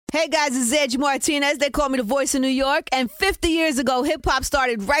Hey guys, it's Edge Martinez. They call me the voice of New York. And 50 years ago, hip hop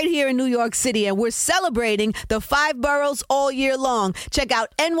started right here in New York City. And we're celebrating the 5 boroughs all year long. Check out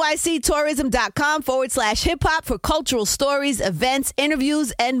nyctourism.com/hip hop for cultural stories, events,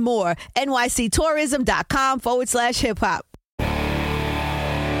 interviews, and more. nyctourism.com/hip hop.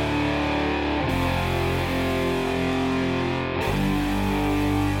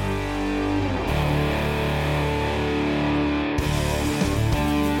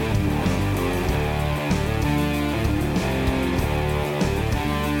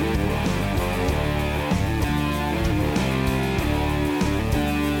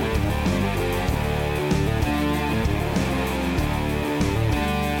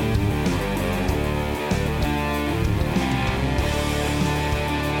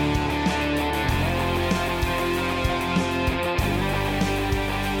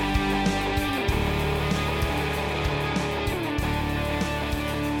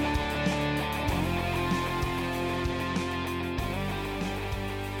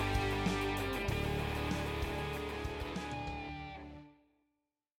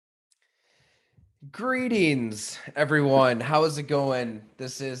 Greetings, everyone. How is it going?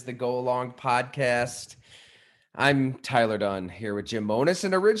 This is the Go Along podcast. I'm Tyler Dunn here with Jim Monis,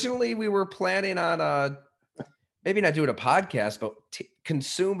 and originally we were planning on maybe not doing a podcast, but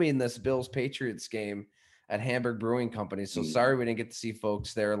consuming this Bills-Patriots game at Hamburg Brewing Company. So sorry we didn't get to see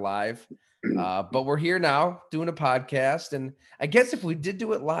folks there live, but we're here now doing a podcast. And I guess if we did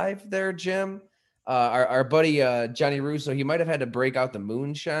do it live there, Jim, our buddy Johnny Russo, he might have had to break out the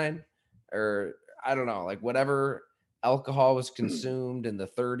moonshine, or I don't know, like whatever alcohol was consumed in the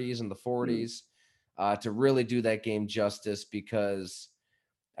 30s and the 40s to really do that game justice, because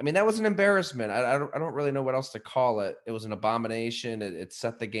I mean, that was an embarrassment. I don't really know what else to call it. It was an abomination. It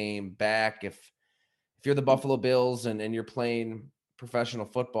set the game back. If you're the Buffalo Bills and you're playing professional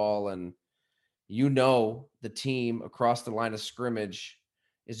football and you know the team across the line of scrimmage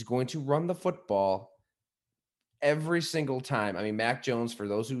is going to run the football every single time. I mean, Mac Jones, for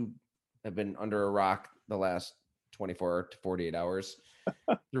those who have been under a rock the last 24 to 48 hours,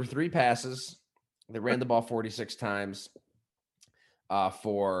 threw 3 passes. They ran the ball 46 times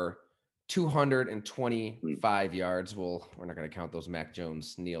for 225 yards. Well, we're not going to count those Mac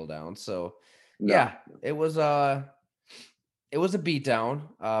Jones kneel down. So yeah, it was a beatdown.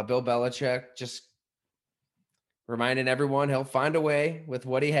 Bill Belichick just reminding everyone he'll find a way with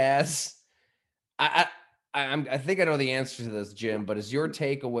what he has. I think I know the answer to this, Jim, but is your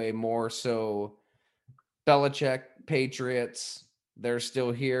takeaway more so Belichick, Patriots, they're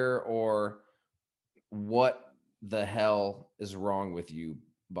still here, or what the hell is wrong with you,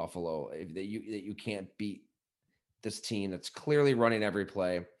 Buffalo, that you can't beat this team that's clearly running every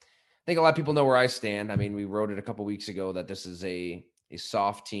play? I think a lot of people know where I stand. I mean, we wrote it a couple weeks ago that this is a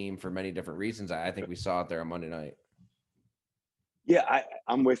soft team for many different reasons. I think we saw it there on Monday night. Yeah,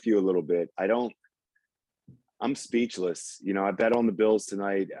 I'm with you a little bit. I'm speechless. You know, I bet on the Bills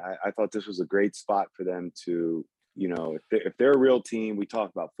tonight. I thought this was a great spot for them to, you know, if they're a real team, we talk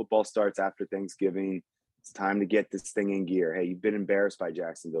about football starts after Thanksgiving. It's time to get this thing in gear. Hey, you've been embarrassed by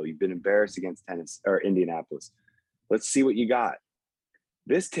Jacksonville. You've been embarrassed against Tennessee or Indianapolis. Let's see what you got.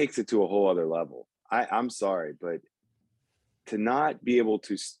 This takes it to a whole other level. I'm sorry, but to not be able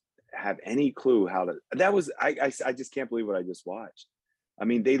to have any clue how to, that was, I just can't believe what I just watched. I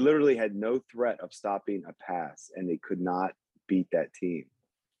mean, they literally had no threat of stopping a pass, and they could not beat that team.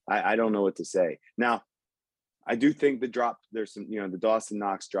 I don't know what to say. Now, I do think the drop, there's some, you know, the Dawson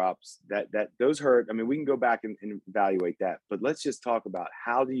Knox drops that those hurt. I mean, we can go back and evaluate that, but let's just talk about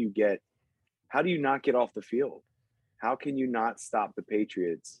how do you not get off the field? How can you not stop the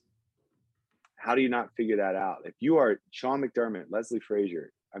Patriots? How do you not figure that out? If you are Sean McDermott, Leslie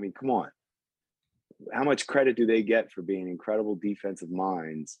Frazier, I mean, come on. How much credit do they get for being incredible defensive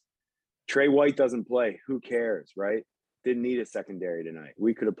minds? Trey White doesn't play. Who cares, right? Didn't need a secondary tonight.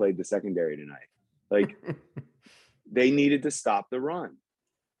 We could have played the secondary tonight. Like, they needed to stop the run.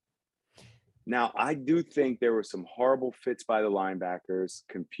 Now, I do think there were some horrible fits by the linebackers,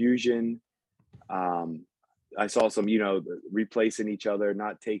 confusion. I saw some, you know, replacing each other,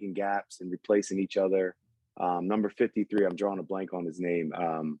 not taking gaps and replacing each other. Number 53, I'm drawing a blank on his name.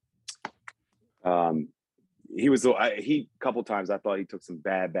 He a couple times I thought he took some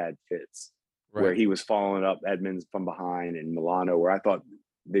bad fits, right, where he was following up Edmonds from behind and Milano, where I thought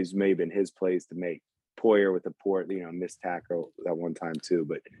these may have been his plays to make. Poyer with the missed tackle that one time too.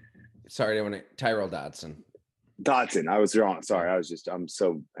 But sorry, I want to Tyrell Dodson. I was wrong. Sorry, I'm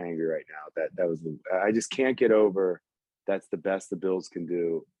so angry right now. I just can't get over. That's the best the Bills can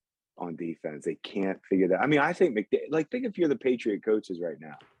do on defense. They can't figure that. I mean, I think think if you're the Patriot coaches right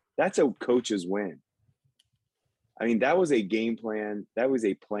now, That's a coach's win. I mean, that was a game plan. That was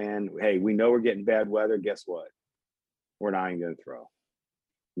a plan. Hey, we know we're getting bad weather. Guess what? We're not even going to throw.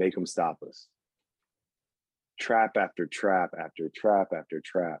 Make them stop us. Trap after trap after trap after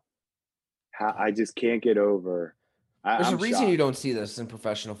trap. I just can't get over. There's I'm a reason shocked. you don't see this in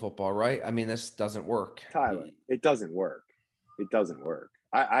professional football, right? I mean, this doesn't work. Tyler, it doesn't work. It doesn't work.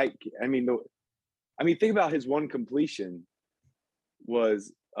 I mean, think about his one completion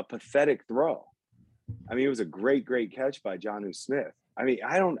was a pathetic throw. I mean, it was a great catch by Jonnu Smith. I mean,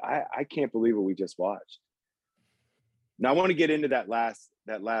 I can't believe what we just watched. Now I want to get into that last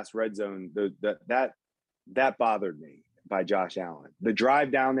red zone. That bothered me by Josh Allen. The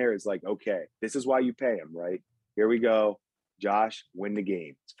drive down there is like, okay, this is why you pay him, right? Here we go. Josh, win the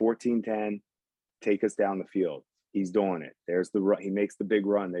game. It's 14-10. Take us down the field. He's doing it. There's the run. He makes the big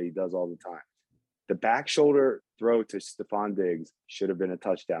run that he does all the time. The back shoulder throw to Stephon Diggs should have been a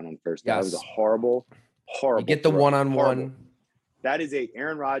touchdown on first down. That was a horrible. You get the throw. one-on-one. Horrible. That is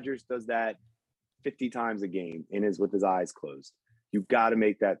Aaron Rodgers does that 50 times a game with his eyes closed. You've got to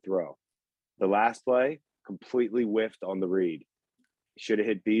make that throw. The last play completely whiffed on the read. Should have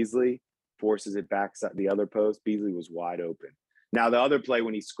hit Beasley, forces it back the other post. Beasley was wide open. Now the other play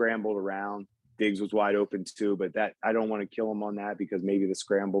when he scrambled around, Diggs was wide open too, but that I don't want to kill him on that because maybe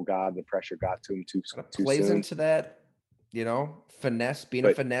the pressure got to him too plays soon. into that, finesse,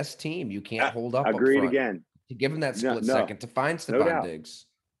 a finesse team. You can't hold up. Agreed up front. Again. To give him that split second to find Stephon Diggs.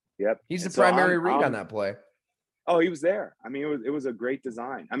 Yep. He's the primary read on that play. Oh, he was there. I mean, it was a great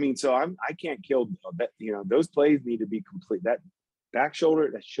design. I mean, so I can't kill that. Those plays need to be complete. That back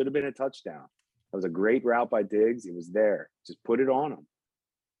shoulder, that should have been a touchdown. That was a great route by Diggs. He was there. Just put it on him.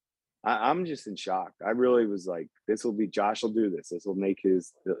 I'm just in shock. I really was like, Josh will do this. This will make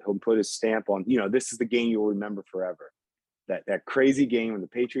he'll put his stamp on, this is the game you'll remember forever. That crazy game when the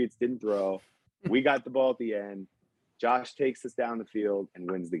Patriots didn't throw. We got the ball at the end. Josh takes us down the field and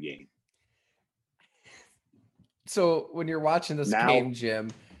wins the game. So when you're watching this game, Jim,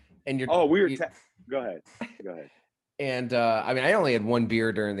 and you're go ahead. And I mean, I only had one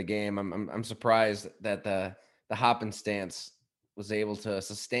beer during the game. I'm surprised that the hop stance was able to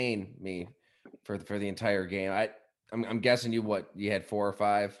sustain me for the entire game. I'm guessing you had 4 or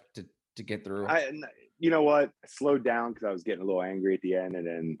 5 to get through. You know what? I slowed down because I was getting a little angry at the end, and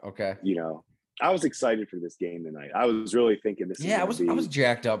then I was excited for this game tonight. I was really thinking this. Yeah, I was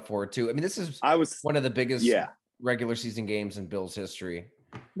jacked up for it too. I mean, this is one of the biggest regular season games in Bills history.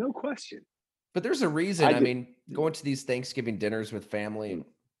 No question. But there's a reason. I mean, going to these Thanksgiving dinners with family,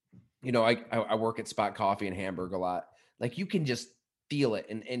 I work at Spot Coffee in Hamburg a lot. Like you can just feel it,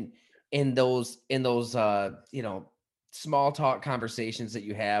 and in those small talk conversations that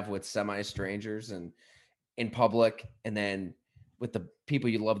you have with semi strangers and in public, and then with the people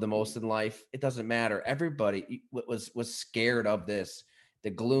you love the most in life, it doesn't matter. Everybody was scared of this. The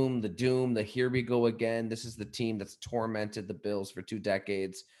gloom, the doom, the here we go again. This is the team that's tormented the Bills for 2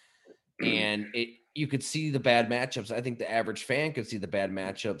 decades. And you could see the bad matchups. I think the average fan could see the bad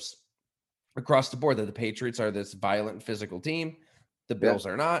matchups across the board, that the Patriots are this violent, physical team. The Bills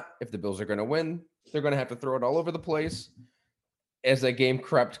are not. If the Bills are going to win, they're going to have to throw it all over the place. As that game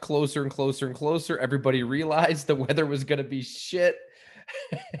crept closer and closer and closer, everybody realized the weather was going to be shit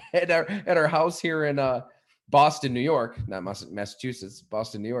at our house here in Boston, New York, not Massachusetts,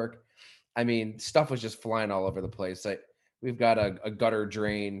 Boston, New York. I mean, stuff was just flying all over the place. We've got a gutter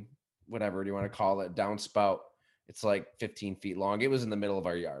drain, whatever you want to call it, downspout. It's like 15 feet long. It was in the middle of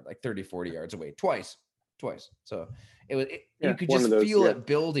our yard, like 30, 40 yards away, twice. So you could just feel it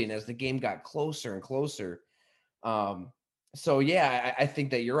building as the game got closer and closer. So yeah, I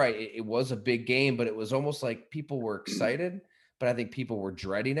think that you're right. It was a big game, but it was almost like people were excited, but I think people were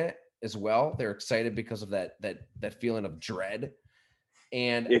dreading it as well. They're excited because of that feeling of dread.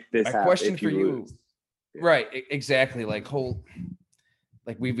 And my question for you, right? Exactly. Like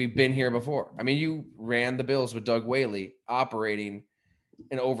we've been here before. I mean, you ran the Bills with Doug Whaley, operating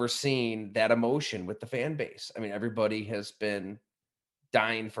and overseeing that emotion with the fan base. I mean, everybody has been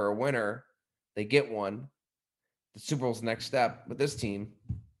dying for a winner. They get one. The Super Bowl's the next step with this team.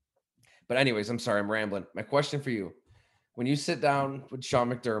 But anyways, I'm sorry, I'm rambling. My question for you, when you sit down with Sean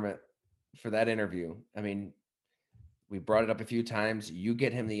McDermott for that interview, I mean, we brought it up a few times. You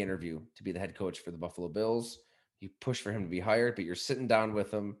get him the interview to be the head coach for the Buffalo Bills. You push for him to be hired, but you're sitting down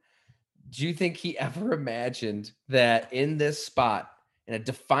with him. Do you think he ever imagined that in this spot, in a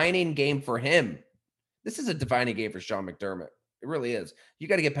defining game for him, this is a defining game for Sean McDermott. It really is. You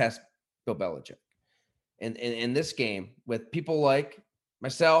got to get past Bill Belichick. And in this game, with people like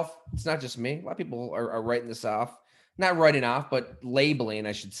myself, it's not just me. A lot of people are writing this off. not writing off, but labeling,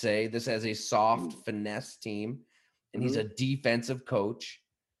 I should say, this as a soft finesse team, and he's a defensive coach.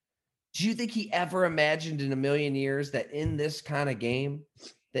 Do you think he ever imagined in a million years that in this kind of game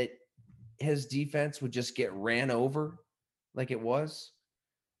that his defense would just get ran over like it was?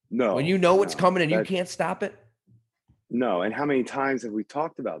 No. When you know what's coming and you can't stop it? No. And how many times have we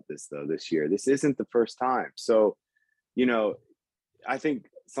talked about this, though, this year? This isn't the first time. So, you know, I think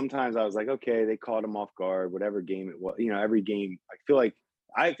sometimes I was like, okay, they caught him off guard, whatever game it was. You know, every game, I feel like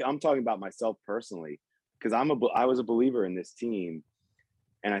I'm talking about myself personally, because I was a believer in this team.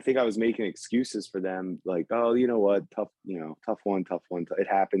 And I think I was making excuses for them, like, oh, you know what, tough one. It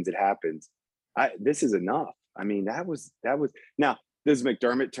happens. This is enough. I mean, that was. Now, does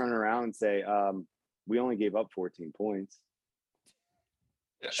McDermott turn around and say, we only gave up 14 points?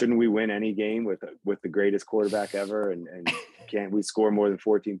 Shouldn't we win any game with the greatest quarterback ever? And can't we score more than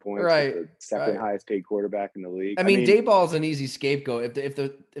 14 points? Right. With the second highest paid quarterback in the league. I mean, Dayball's an easy scapegoat. If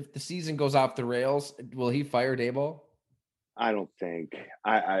the season goes off the rails, will he fire Dayball? I don't think.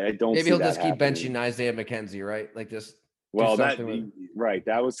 I don't. Maybe see he'll that just keep happening. benching Isaiah McKenzie, right? Like this. Well, right.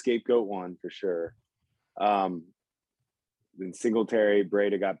 That was scapegoat one for sure. Then Singletary,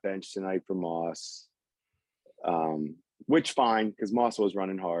 Breda got benched tonight for Moss, which fine because Moss was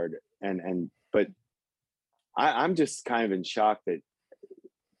running hard, but I'm just kind of in shock to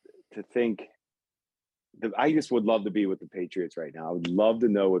think that I just would love to be with the Patriots right now. I would love to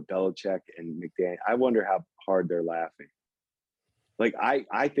know what Belichick and McDaniel. I wonder how hard they're laughing. Like,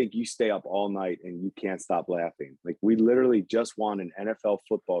 I think you stay up all night and you can't stop laughing. Like, we literally just won an NFL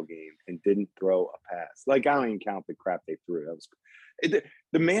football game and didn't throw a pass. Like, I don't even count the crap they threw. That was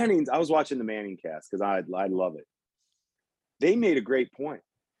the Mannings. I was watching the Manning cast because I love it. They made a great point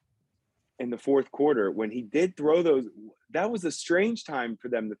in the fourth quarter when he did throw those. That was a strange time for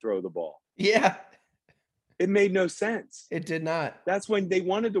them to throw the ball. Yeah. It made no sense. It did not. That's when they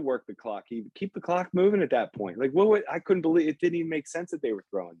wanted to work the clock. Keep the clock moving at that point. Like, I couldn't believe it. Didn't even make sense that they were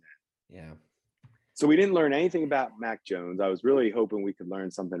throwing that. Yeah. So we didn't learn anything about Mac Jones. I was really hoping we could learn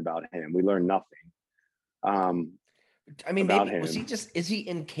something about him. We learned nothing. I mean, maybe is he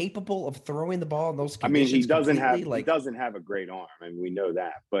incapable of throwing the ball in those conditions? I mean, he doesn't have a great arm, and we know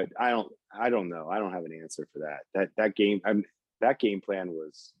that. But I don't know. I don't have an answer for that. That game plan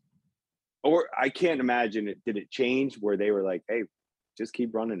was. Or I can't imagine it. Did it change where they were like, hey, just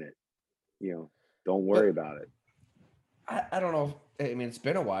keep running it. You know, don't worry about it. I don't know. I mean, it's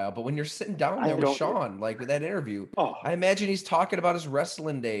been a while, but when you're sitting down there with Sean, like with that interview, I imagine he's talking about his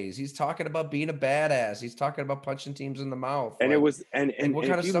wrestling days. He's talking about being a badass. He's talking about punching teams in the mouth. And like, it was, and what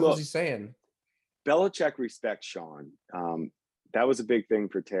kind of stuff was he saying? Belichick respects Sean. That was a big thing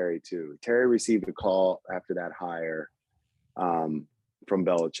for Terry too. Terry received a call after that hire from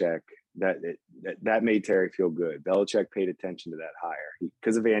Belichick. That made Terry feel good. Belichick paid attention to that hire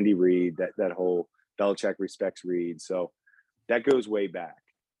because of Andy Reid. That whole Belichick respects Reid, so that goes way back.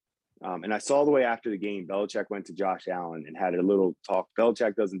 And I saw the way after the game, Belichick went to Josh Allen and had a little talk.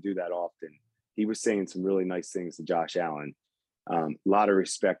 Belichick doesn't do that often. He was saying some really nice things to Josh Allen. A lot of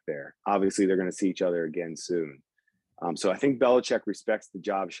respect there. Obviously, they're going to see each other again soon. So I think Belichick respects the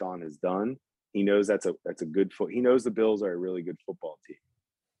job Sean has done. He knows that's a good He knows the Bills are a really good football team.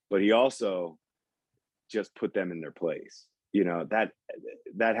 But he also just put them in their place. You know, that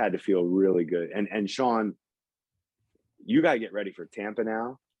had to feel really good. And Sean, you got to get ready for Tampa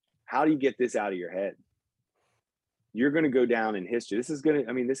now. How do you get this out of your head? You're going to go down in history. This is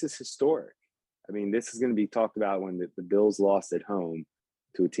historic. I mean, this is going to be talked about when the Bills lost at home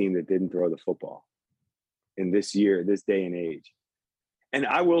to a team that didn't throw the football in this day and age. And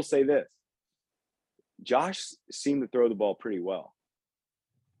I will say this, Josh seemed to throw the ball pretty well.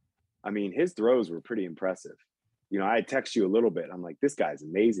 I mean, his throws were pretty impressive. You know, I text you a little bit. I'm like, this guy's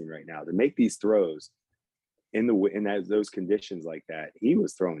amazing right now to make these throws in those conditions like that. He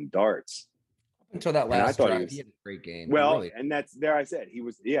was throwing darts until that last drive. He had a great game. Well, really. And that's there. I said he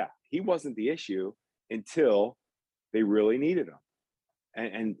wasn't the issue until they really needed him.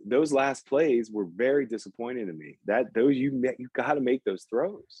 And those last plays were very disappointing to me. You got to make those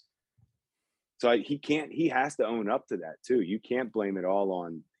throws. So he has to own up to that too. You can't blame it all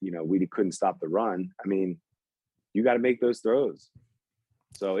on, we couldn't stop the run. I mean, you got to make those throws.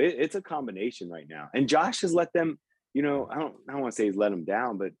 So it's a combination right now. And Josh has let them, I don't want to say he's let them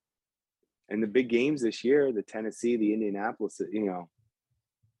down, but in the big games this year, the Tennessee, the Indianapolis,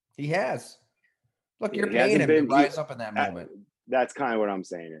 he has. Look, you're paying him to rise up in that moment. That's kind of what I'm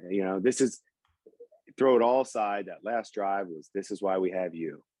saying. This is, throw it all aside. That last drive this is why we have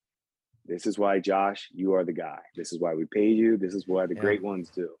you. This is why, Josh, you are the guy. This is why we paid you. This is why the great ones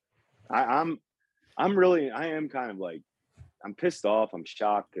do. I am kind of like, I'm pissed off. I'm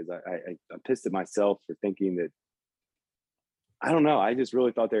shocked because I'm pissed at myself for thinking that, I don't know. I just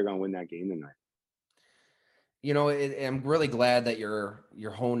really thought they were going to win that game tonight. I'm really glad that you're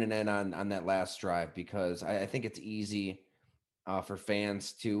honing in on that last drive, because I think it's easy for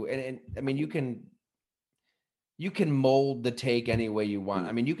fans to, and I mean, you can mold the take any way you want.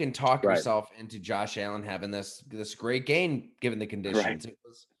 I mean, you can talk Right. yourself into Josh Allen having this great game given the conditions. Right. It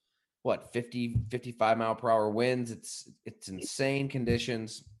was what, 55 mile per hour winds. It's insane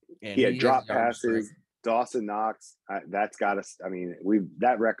conditions. And He had drop has arm strength. passes. Dawson Knox, that's got us. I mean,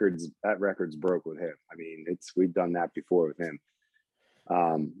 that record's broke with him. I mean, we've done that before with him.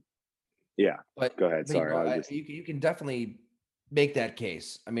 Yeah. But go ahead. Sorry. You can definitely make that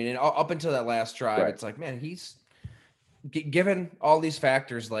case. I mean, up until that last drive, Right. it's like, man, he's given all these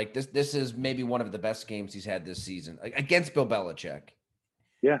factors, like this is maybe one of the best games he's had this season, like, against Bill Belichick.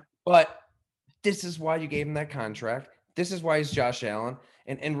 Yeah. But this is why you gave him that contract. This is why he's Josh Allen.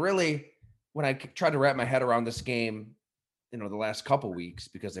 And really, when I tried to wrap my head around this game, the last couple weeks,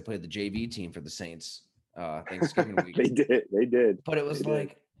 because they played the JV team for the Saints Thanksgiving week. They did. But it was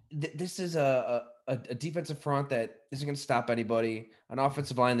this is a defensive front that isn't going to stop anybody, an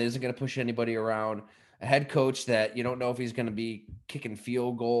offensive line that isn't going to push anybody around, a head coach that you don't know if he's going to be kicking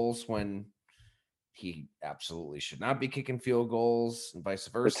field goals when he absolutely should not be kicking field goals, and vice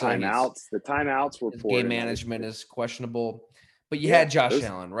versa. The timeouts were poor. Game management is questionable. But you had Josh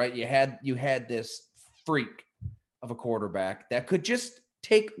Allen, right? You had this freak of a quarterback that could just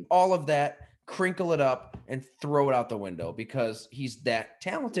take all of that, crinkle it up, and throw it out the window, because he's that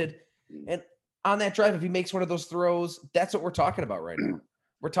talented. And on that drive, if he makes one of those throws, that's what we're talking about right now.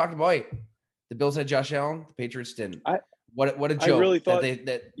 We're talking about, hey, the Bills had Josh Allen, the Patriots didn't. What a joke. I really thought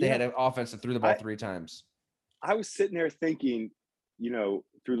that they had an offense that threw the ball 3 times. I was sitting there thinking,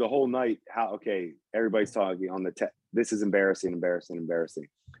 through the whole night, everybody's talking on the this is embarrassing.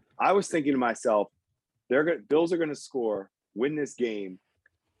 I was thinking to myself, Bills are going to score, win this game,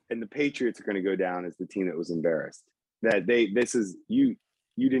 and the Patriots are going to go down as the team that was embarrassed. That you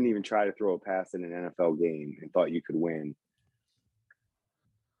didn't even try to throw a pass in an NFL game and thought you could win.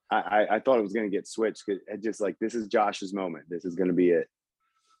 I thought it was going to get switched, because just like, this is Josh's moment. This is going to be it.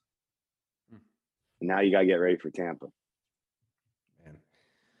 And now you got to get ready for Tampa. Man.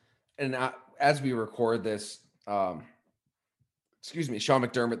 And as we record this, Sean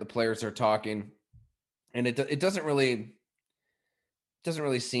McDermott, the players are talking, and it doesn't really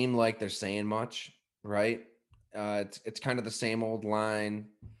seem like they're saying much, right? It's kind of the same old line.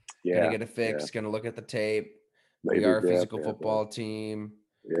 Yeah, gonna get a fix. Yeah. Gonna look at the tape. We are a physical football team.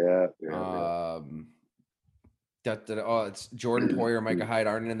 Yeah. It's Jordan Poyer, Micah Hyde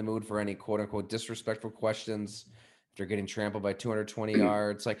aren't in the mood for any quote unquote disrespectful questions. They're getting trampled by 220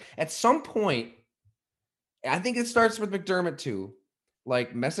 yards. Like, at some point, I think it starts with McDermott too.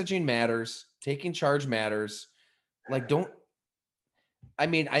 Like, messaging matters, taking charge matters. Like,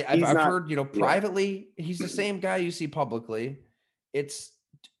 I've heard, privately, he's the same guy you see publicly.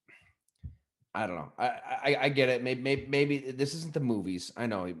 I don't know. I get it. Maybe this isn't the movies. I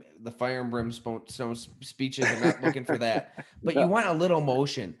know the fire and brimstone speeches. I'm not looking for that. But you want a little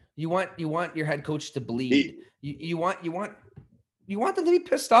emotion. You want your head coach to bleed. You want them to be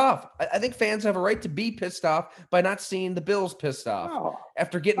pissed off. I think fans have a right to be pissed off by not seeing the Bills pissed off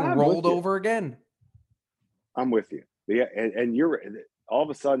after getting rolled over again. I'm with you. Yeah, and you're all of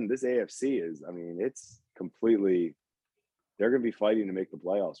a sudden this AFC is. I mean, it's completely. They're going to be fighting to make the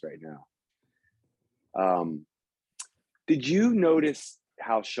playoffs right now. Did you notice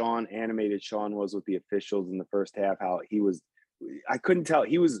how animated Sean was with the officials in the first half? How I couldn't tell.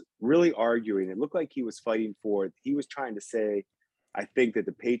 He was really arguing. It looked like he was fighting for it. He was trying to say, I think, that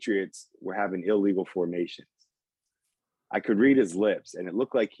the Patriots were having illegal formations. I could read his lips, and it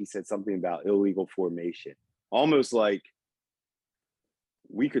looked like he said something about illegal formation. Almost like,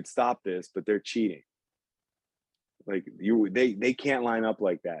 we could stop this, but they're cheating. Like, they can't line up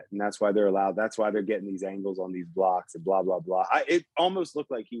like that, and that's why they're allowed. That's why they're getting these angles on these blocks and blah blah blah. It almost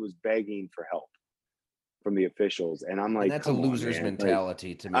looked like he was begging for help from the officials, and I'm like, and that's a loser's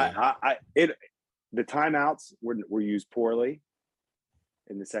mentality to me. The timeouts were used poorly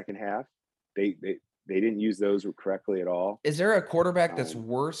in the second half. They didn't use those correctly at all. Is there a quarterback that's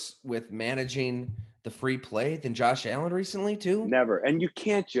worse with managing the free play than Josh Allen recently too? Never. And you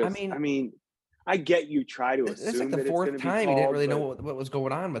can't just. I mean, I get you try to assume. It's like the fourth time you didn't really know what was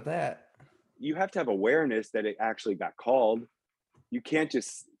going on with that. You have to have awareness that it actually got called. You can't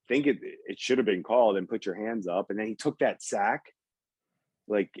just think it should have been called and put your hands up. And then he took that sack.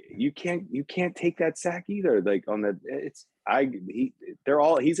 Like, you can't take that sack either. Like,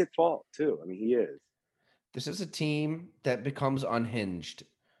 he's at fault too. I mean, he is. This is a team that becomes unhinged,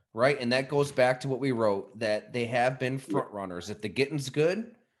 right? And that goes back to what we wrote, that they have been front runners. If the getting's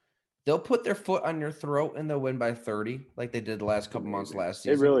good, they'll put their foot on your throat and they'll win by 30, like they did the last couple months last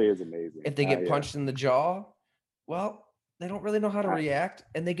season. It really is amazing. If they get punched in the jaw, well, they don't really know how to react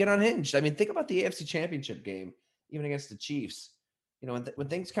and they get unhinged. I mean, think about the AFC Championship game, even against the Chiefs. You know, when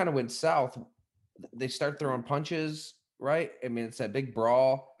things kind of went south, they start throwing punches, right? I mean, it's that big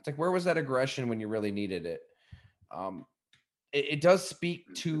brawl. It's like, where was that aggression when you really needed it? It does speak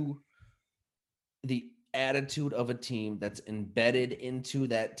to the attitude of a team that's embedded into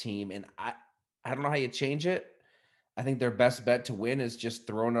that team. And I don't know how you change it. I think their best bet to win is just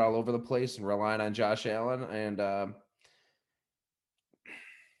throwing it all over the place and relying on Josh Allen. And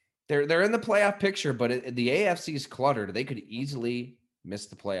they're in the playoff picture, but the AFC is cluttered. They could easily miss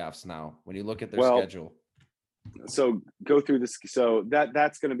the playoffs now when you look at their schedule. So go through this. So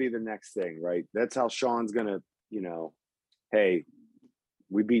that's going to be the next thing, right? That's how Sean's going to, hey,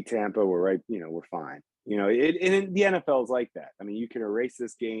 we beat Tampa. We're right. We're fine. And the NFL is like that. I mean, you can erase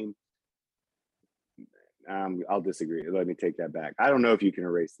this game. I'll disagree. Let me take that back. I don't know if you can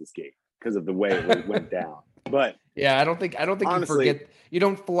erase this game because of the way it went down. But yeah, I don't think honestly, you forget. You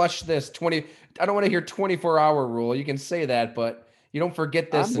don't flush this 20. I don't want to hear 24-hour rule. You can say that, but you don't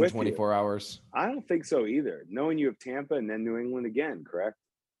forget this in 24 hours. I don't think so either. Knowing you have Tampa and then New England again, correct?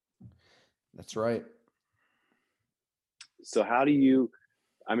 That's right. So how do you?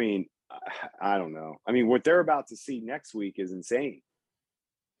 I mean, I don't know. I mean, what they're about to see next week is insane.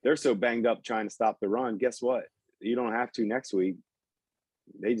 They're so banged up trying to stop the run. Guess what? You don't have to next week.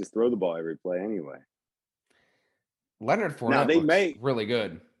 They just throw the ball every play anyway. Leonard Fournette looks really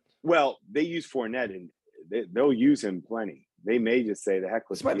good. Well, they use Fournette and they'll use him plenty. They may just say the heck.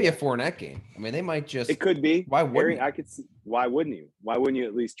 This might be a Fournette game. I mean, they might just. It could be. Why wouldn't I could see? Why wouldn't you? Why wouldn't you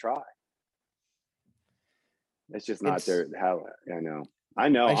at least try? It's just not there. How I know.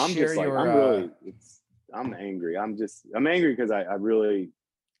 I'm just like I'm angry. I'm angry because I really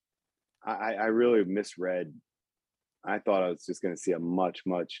misread. I thought I was just going to see a much,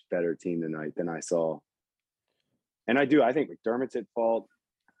 much better team tonight than I saw. And I think McDermott's at fault.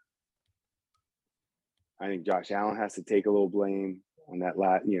 I think Josh Allen has to take a little blame on that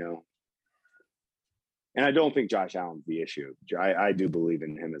and I don't think Josh Allen's the issue. I do believe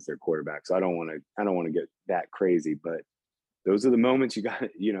in him as their quarterback. So I don't want to get that crazy, but those are the moments you got,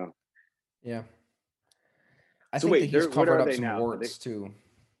 Yeah. I think that he's covered up some warts too.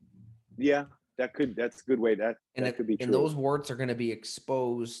 Yeah, that's a good way. That could be true. And those warts are going to be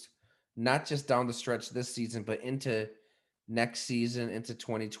exposed, not just down the stretch this season, but into next season, into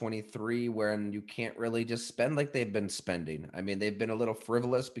 2023, when you can't really just spend like they've been spending. I mean, they've been a little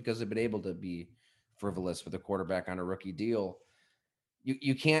frivolous because they've been able to be frivolous with a quarterback on a rookie deal.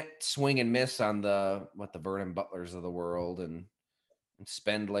 You can't swing and miss on the Vernon Butlers of the world and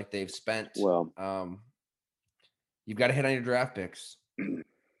spend like they've spent. Well, you've got to hit on your draft picks.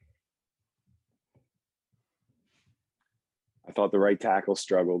 I thought the right tackle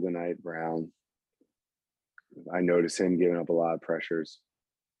struggled tonight, Brown. I noticed him giving up a lot of pressures.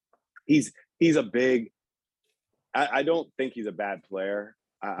 He's a big. I don't think he's a bad player.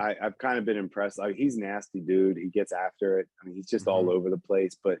 I've kind of been impressed. He's a nasty dude. He gets after it. I mean, he's just all over the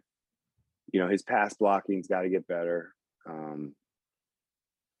place. But his pass blocking's got to get better. And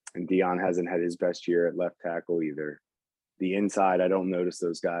Dion hasn't had his best year at left tackle either. The inside, I don't notice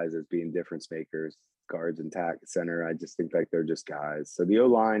those guys as being difference makers, guards and center. I just think like they're just guys. So the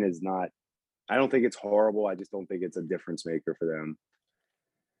O-line is not. I don't think it's horrible. I just don't think it's a difference maker for them.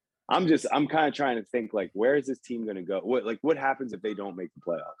 I'm kind of trying to think like, where is this team going to go? What happens if they don't make the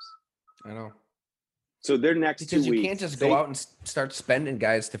playoffs? I know. So their next 2 weeks. Because you can't just go out and start spending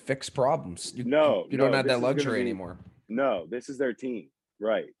guys to fix problems. You don't have that luxury anymore. No, this is their team.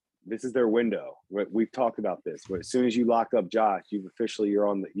 Right. This is their window. We've talked about this. As soon as you lock up Josh,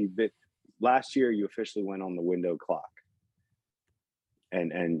 last year you officially went on the window clock.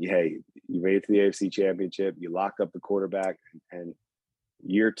 And hey, you made it to the AFC Championship. You lock up the quarterback, and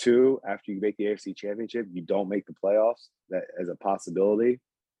year 2 after you make the AFC Championship, you don't make the playoffs. That as a possibility.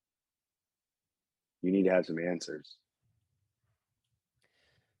 You need to have some answers.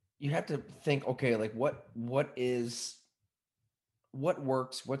 You have to think, okay, like what works,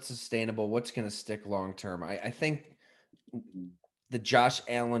 what's sustainable, what's going to stick long term. I think the Josh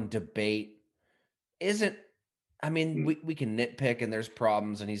Allen debate isn't. I mean, we can nitpick and there's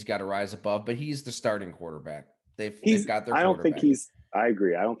problems and he's got to rise above, but he's the starting quarterback. They've got their quarterback. I don't think I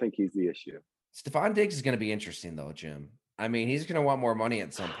agree. I don't think he's the issue. Stephon Diggs is going to be interesting though, Jim. I mean, he's going to want more money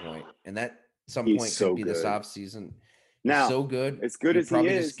at some point, and that some point could be this offseason. Now, so good. as good you as he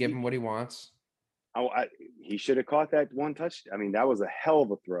probably is, just give him what he wants. he should have caught that one touch. I mean, that was a hell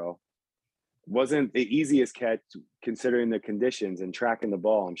of a throw. Wasn't the easiest catch considering the conditions and tracking the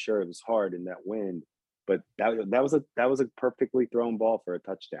ball. I'm sure it was hard in that wind, but that was a perfectly thrown ball for a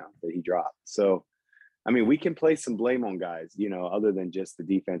touchdown that he dropped. So, I mean, we can place some blame on guys, other than just the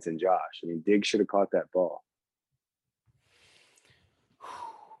defense and Josh. I mean, Diggs should have caught that ball.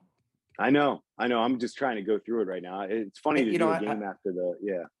 I know. I'm just trying to go through it right now. It's funny to do a game after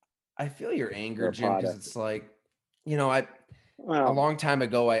I feel your anger, Jim, because it's like, a well, long time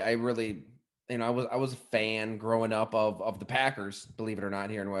ago, I really, I was a fan growing up of the Packers, believe it or not,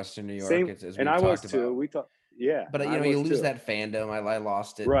 here in Western New York. same, as and we've I was talked too. about. We thought, yeah. But you lose that fandom. I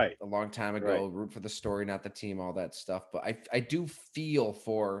lost it right a long time ago. Root for the story, not the team, all that stuff. But I do feel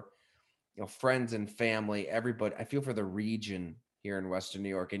for friends and family, everybody. I feel for the region here in Western New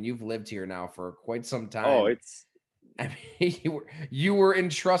York, and you've lived here now for quite some time. Oh, it's. I mean, you were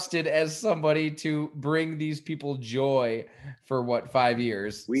entrusted as somebody to bring these people joy for 5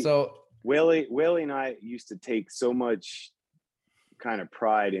 years. Willie and I used to take so much kind of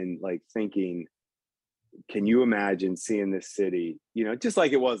pride in like thinking, can you imagine seeing this city, just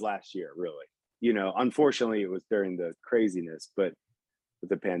like it was last year, really. Unfortunately it was during the craziness, but with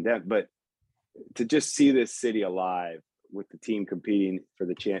the pandemic, but to just see this city alive with the team competing for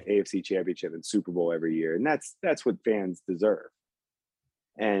the AFC Championship and Super Bowl every year. And that's what fans deserve.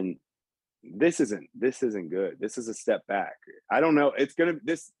 And this isn't good. This is a step back. I don't know. This is going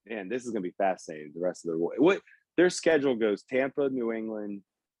to be fascinating the rest of the way. What their schedule goes: Tampa, New England.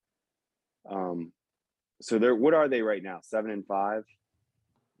 So what are they right now? 7-5.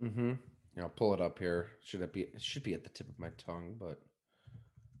 Mm-hmm. I'll pull it up here. It should be at the tip of my tongue, but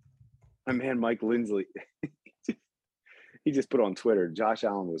man, Mike Lindsley. He just put on Twitter, Josh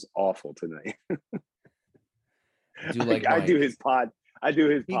Allen was awful tonight. I do like I do his pod.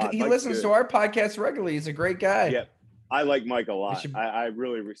 He listens to our podcast regularly. He's a great guy. Yeah, I like Mike a lot. I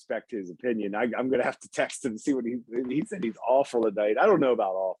really respect his opinion. I'm going to have to text him and see what he said. He's awful tonight. I don't know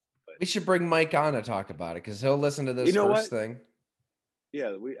about awful. But we should bring Mike on to talk about it because he'll listen to this first thing.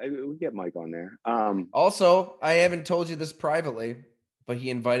 Yeah, we get Mike on there. Also, I haven't told you this privately, but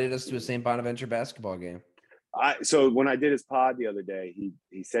he invited us to a St. Bonaventure basketball game. So when I did his pod the other day,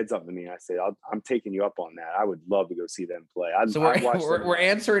 he said something to me. I said, I'm taking you up on that. I would love to go see them play. We're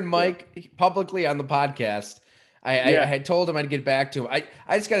answering Mike publicly on the podcast. I had told him I'd get back to him.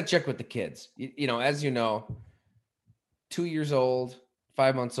 I just got to check with the kids. As you know, 2 years old,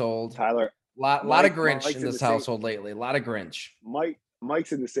 5 months old. Tyler, lot of Grinch in this household lately. A lot of Grinch.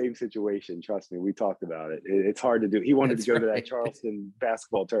 Mike's in the same situation. Trust me, we talked about it. It's hard to do. He wanted to go to that Charleston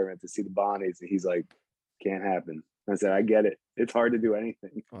basketball tournament to see the Bonnies, and he's like, can't happen. I said, I get it. It's hard to do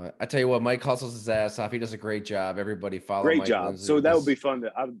anything. I tell you what, Mike hustles his ass off. He does a great job. Everybody follow Great Mike job. Lindsay. So that would be fun.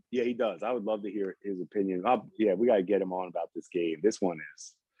 He does. I would love to hear his opinion. We got to get him on about this game. This one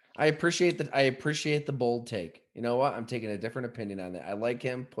is. I appreciate the bold take. You know what? I'm taking a different opinion on that. I like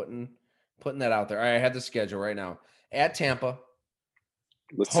him putting that out there. All right, I have the schedule right now. At Tampa.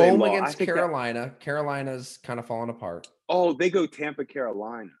 Home against Carolina. Carolina's kind of falling apart. Oh, they go Tampa,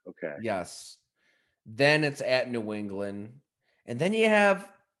 Carolina. Okay. Yes. Then it's at New England. And then you have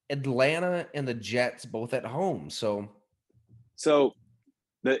Atlanta and the Jets both at home. So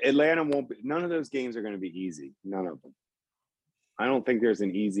the Atlanta none of those games are going to be easy. None of them. I don't think there's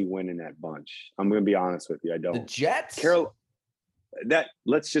an easy win in that bunch. I'm going to be honest with you. I don't. The Jets?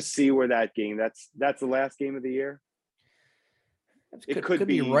 Let's just see where that game, that's the last game of the year. It could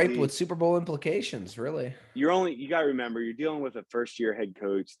be ripe with Super Bowl implications, really. You got to remember, you're dealing with a first-year head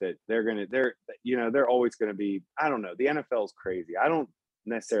coach that they're always going to be, I don't know. The NFL is crazy. I don't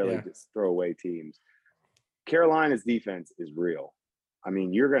necessarily just throw away teams. Carolina's defense is real. I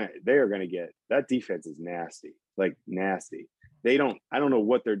mean, they are going to get, that defense is nasty, like nasty. I don't know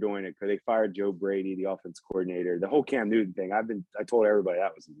what they're doing because they fired Joe Brady, the offense coordinator. The whole Cam Newton thing, I told everybody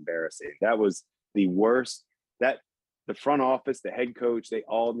that was embarrassing. That was the worst. The front office, the head coach, they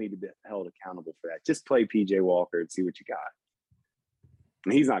all need to be held accountable for that. Just play PJ Walker and see what you got.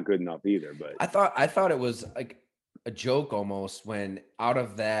 And he's not good enough either. But I thought it was like a joke almost when out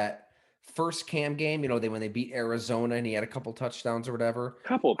of that first Cam game, when they beat Arizona and he had a couple touchdowns or whatever.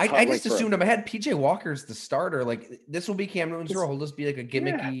 I just assumed him. I had PJ Walker's the starter. Like this will be Cam Newton's role. He'll just be like a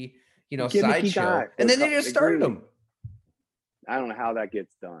gimmicky, sideshow. And then they just started him. I don't know how that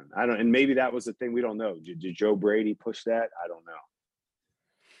gets done. And maybe that was the thing. We don't know. Did Joe Brady push that? I don't know.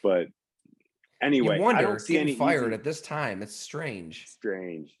 But anyway, you wonder I don't see any fired at this time. It's strange.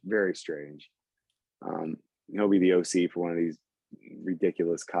 Strange, very strange. He'll be the OC for one of these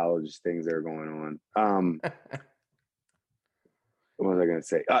ridiculous college things that are going on. What was I going to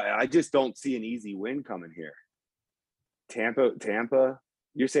say? I just don't see an easy win coming here. Tampa.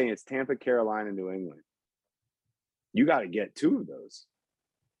 You're saying it's Tampa, Carolina, New England. You got to get 2 of those.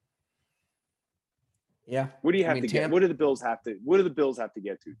 Yeah. What do you have to get? What do the Bills have to? What do the Bills have to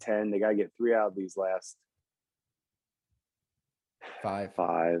get to? 10. They got to get 3 out of these last 5.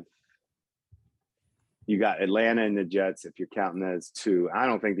 You got Atlanta and the Jets. If you're counting that as 2, I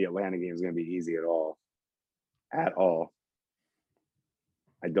don't think the Atlanta game is going to be easy at all. At all.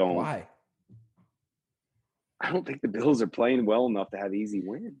 I don't. Why? I don't think the Bills are playing well enough to have easy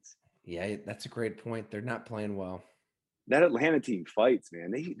wins. Yeah, that's a great point. They're not playing well. That Atlanta team fights,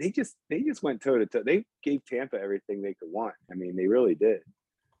 man. They just went toe to toe. They gave Tampa everything they could want. I mean, they really did.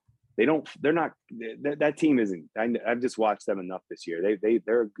 That team isn't. I've just watched them enough this year.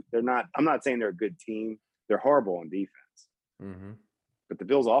 They're not. I'm not saying they're a good team. They're horrible on defense. Mm-hmm. But the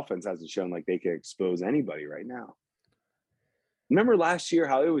Bills' offense hasn't shown like they can expose anybody right now. Remember last year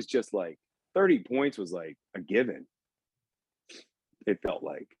how it was just like 30 points was like a given. It felt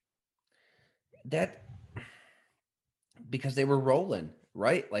like that because they were rolling,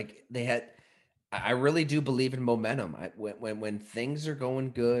 right? Like they had. I really do believe in momentum. When things are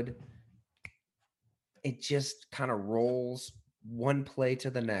going good, it just kind of rolls one play to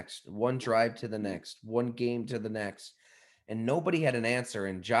the next, one drive to the next, one game to the next. And nobody had an answer.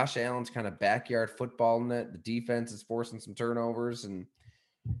 And Josh Allen's kind of backyard footballing it. The defense is forcing some turnovers. And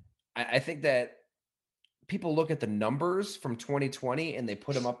I think that people look at the numbers from 2020 and they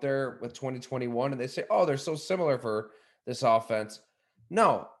put them up there with 2021 and they say, oh, they're so similar for this offense.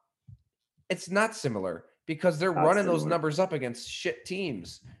 No, it's not similar because they're not running those numbers up against shit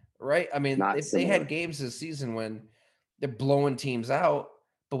teams, right? I mean, they had games this season when they're blowing teams out,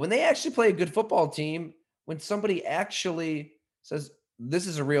 but when they actually play a good football team, when somebody actually says, this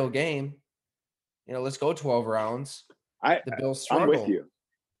is a real game, let's go 12 rounds. The Bills struggle.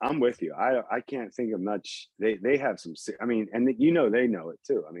 I'm with you. I can't think of much. They have some, I mean, and they know it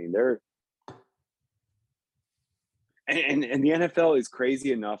too. I mean, they're, and the NFL is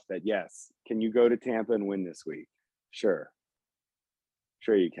crazy enough that yes, can you go to Tampa and win this week? Sure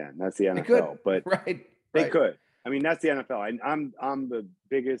you can. That's the NFL. But they could. I mean, that's the NFL. I'm the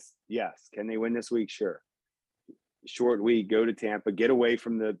biggest yes. Can they win this week? Sure. Short week, go to Tampa, get away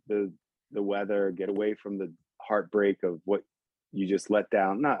from the weather, get away from the heartbreak of what you just let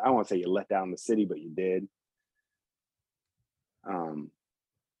down. I won't say you let down the city, but you did.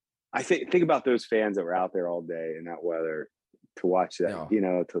 I think about those fans that were out there all day in that weather to watch that,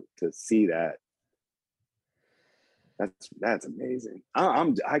 to see that. That's amazing. I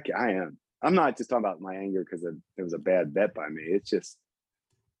am. I'm not just talking about my anger because it was a bad bet by me. It's just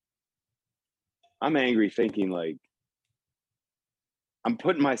I'm angry thinking like I'm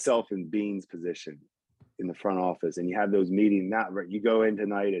putting myself in Bean's position in the front office, and you have those meetings. You go in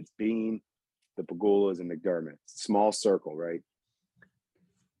tonight. It's Bean, the Pagulas, and McDermott. Small circle, right?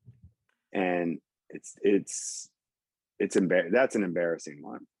 And it's that's an embarrassing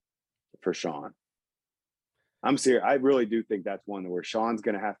one for Sean. I'm serious. I really do think that's one where Sean's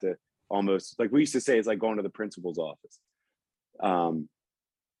going to have to almost, like we used to say, it's like going to the principal's office.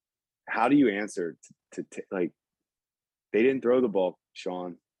 How do you answer to like, they didn't throw the ball,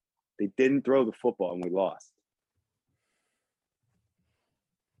 Sean. They didn't throw the football and we lost.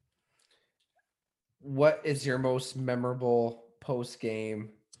 What is your most memorable post-game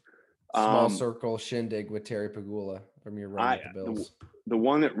small circle shindig with Terry Pagula from your run with the Bills? The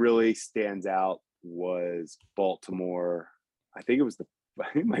one that really stands out was Baltimore. I think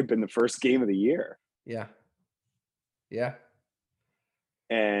it might have been the first game of the year. Yeah.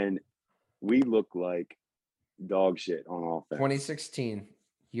 And we looked like dog shit on offense. 2016,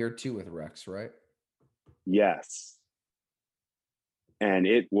 year 2 with Rex, right? Yes. And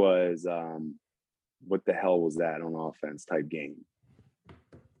it was what the hell was that on offense type game.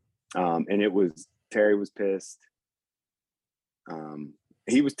 And it was Terry was pissed.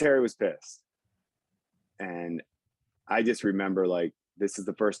 Terry was pissed. And I just remember like this is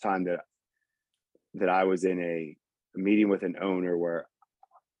the first time that I was in a meeting with an owner where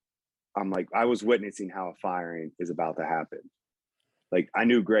I'm like, I was witnessing how a firing is about to happen. Like I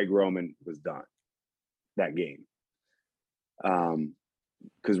knew Greg Roman was done that game.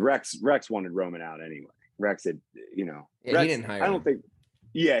 Because Rex wanted Roman out anyway. Rex had, Rex, he didn't hire him.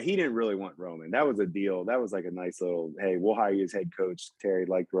 He didn't really want Roman. That was a deal. That was like a nice little, hey, we'll hire you as head coach. Terry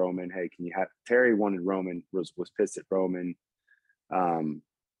liked Roman. Hey, can you have Terry wanted Roman, was pissed at Roman. And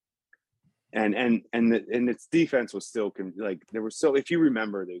its defense was still like there was if you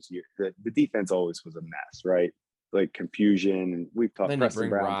remember those years, the defense always was a mess, right? Like confusion, and we've talked Preston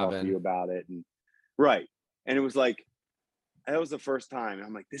Brown talked to you about it, and right. And it was like that was the first time. And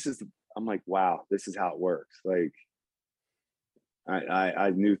I'm like, wow, this is how it works. Like,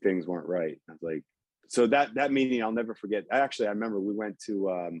 I knew things weren't right. I was like, so that meeting I'll never forget. Actually, I remember we went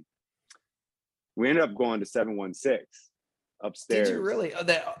to we ended up going to 716 upstairs. Did you really?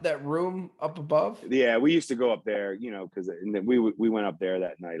 That room up above? Yeah, we used to go up there, because we went up there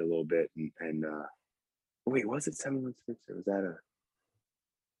that night a little bit, and wait, was it 716 or was that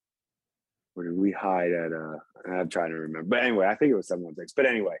or did we hide at I'm trying to remember. But anyway, I think it was 716. But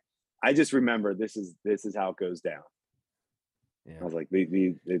anyway, I just remember this is how it goes down. Yeah. I was like,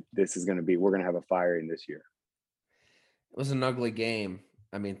 this is gonna be, we're gonna have a firing this year. It was an ugly game.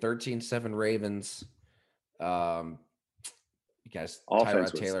 I mean, 13-7 Ravens. You guys,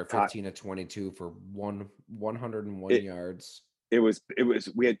 Tyrod Taylor, 15 of 22 for 101 yards. It was.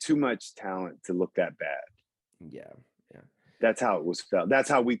 We had too much talent to look that bad. Yeah. That's how it was felt. That's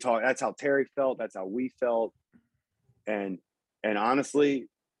how we talked. That's how Terry felt. That's how we felt. And honestly,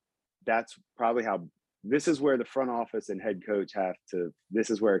 that's probably how. This is where the front office and head coach have to. This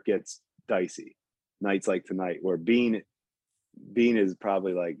is where it gets dicey. Nights like tonight, where Bean is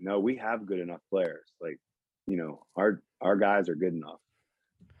probably like, no, we have good enough players. Like, our guys are good enough.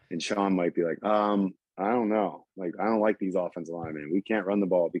 And Sean might be like, I don't know. Like, I don't like these offensive linemen. We can't run the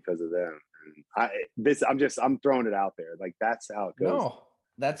ball because of them. And I'm throwing it out there. Like, that's how it goes. No,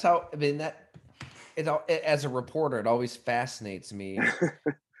 that's how. I mean, as a reporter, it always fascinates me.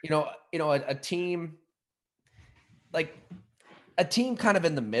 A team kind of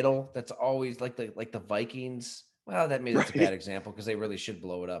in the middle. That's always like the Vikings. Well, maybe that's a bad example because they really should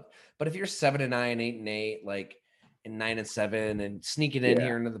blow it up. But if you're 7-9, 8-8, like, and 9-7, and sneaking in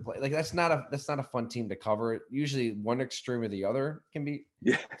here into the play, like that's not a fun team to cover. Usually, one extreme or the other can be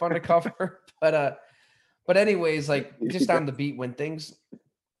fun to cover. But anyways, like, just on the beat, when things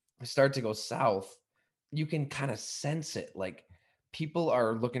start to go south, you can kind of sense it. Like, people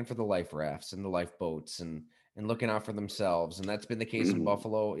are looking for the life rafts and the lifeboats and looking out for themselves, and that's been the case in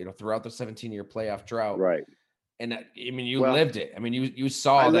Buffalo. Throughout the 17-year playoff drought, right. And I mean, you lived it. I mean, you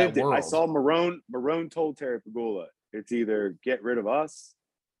saw that world. I saw Marone. Marone told Terry Pagula, it's either get rid of us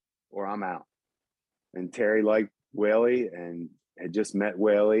or I'm out. And Terry liked Whaley and had just met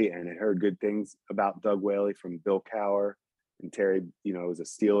Whaley and had heard good things about Doug Whaley from Bill Cowher. And Terry, was a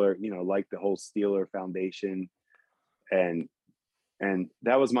Steeler, liked the whole Steeler foundation. And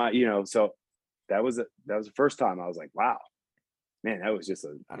that was my, so that was the first time I was like, wow, man, that was just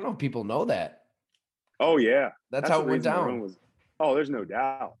I don't know if people know that. Oh yeah, that's how it went down. There's no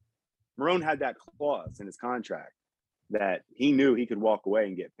doubt. Marone had that clause in his contract that he knew he could walk away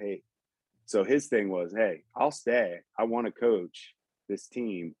and get paid. So his thing was, hey, I'll stay. I want to coach this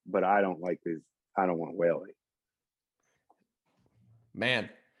team, but I don't like this. I don't want Whaley. Man,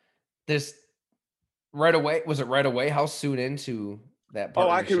 this right away. Was it right away? How soon into that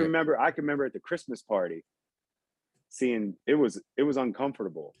partnership? Oh, I can remember at the Christmas party seeing it was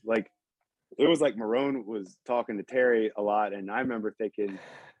uncomfortable. Like, it was like Marone was talking to Terry a lot, and I remember thinking,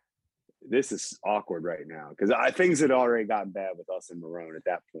 this is awkward right now, because things had already gotten bad with us and Marone at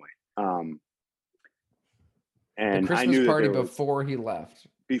that point. And the Christmas I knew party before he left.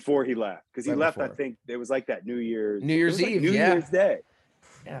 Before he left, because he left, I think it was like that New Year's Eve, New Year's Day.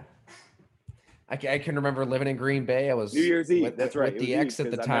 Yeah, I can remember living in Green Bay. I was New Year's Eve. That's right. With the ex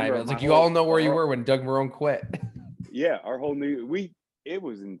at the time. I was like, you all know where you were when Doug Marone quit. Yeah, our whole it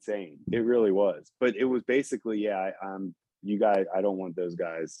was insane. It really was. But it was basically, you guys, I don't want those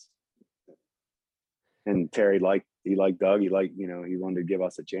guys. And Terry he liked Doug. He liked, he wanted to give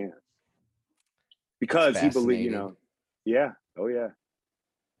us a chance. Because he believed, yeah. Oh yeah.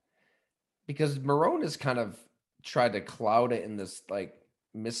 Because Marone has kind of tried to cloud it in this like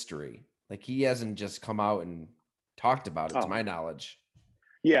mystery. Like, he hasn't just come out and talked about it, to my knowledge.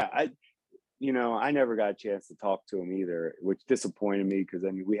 Yeah, I never got a chance to talk to him either, which disappointed me, because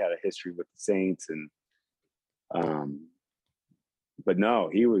we had a history with the Saints, and but no,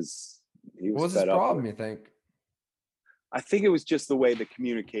 he was what was his problem, you think? I think it was just the way the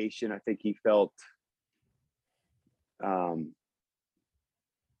communication. I think he felt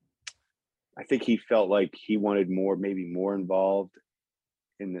like he wanted maybe more involved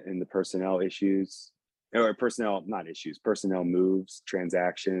in the personnel issues. Or personnel moves,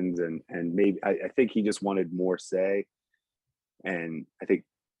 transactions, and maybe I think he just wanted more say. And I think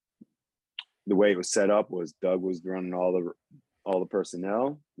the way it was set up was Doug was running all the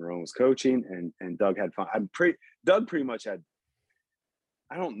personnel, Marone was coaching, and Doug had fun. Doug pretty much had,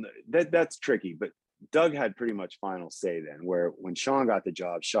 I don't know, that's tricky, but Doug had pretty much final say then, where when Sean got the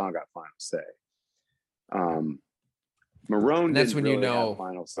job, Sean got final say. Marone, and that's when really you know,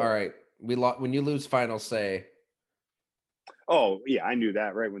 final say. All right. When you lose final say, Oh yeah, I knew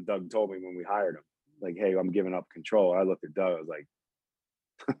that right when Doug told me when we hired him. Like, hey, I'm giving up control. I looked at Doug. I was like,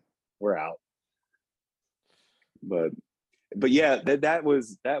 we're out. But yeah,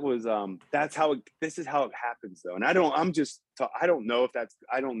 that's how this is how it happens though. And I don't know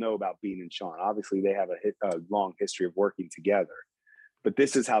I don't know about Bean and Sean. Obviously, they have a long history of working together. But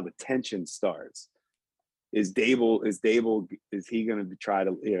this is how the tension starts. Is he going to try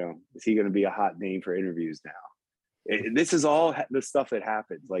to, is he going to be a hot name for interviews now? This is all the stuff that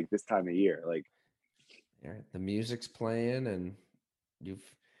happens like this time of year. Like, the music's playing and you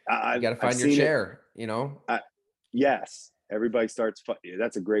I've got to find your seen chair, yes, everybody starts.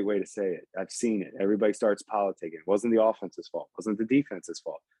 That's a great way to say it. I've seen it. Everybody starts politicking. It wasn't the offense's fault. It wasn't the defense's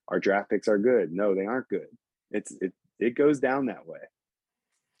fault. Our draft picks are good. No, they aren't good. It goes down that way.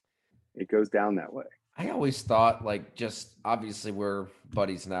 It goes down that way. I always thought, like, just obviously we're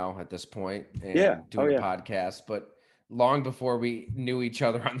buddies now at this point and doing a podcast, but long before we knew each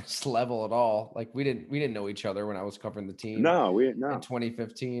other on this level at all, like we didn't know each other when I was covering the team. No. In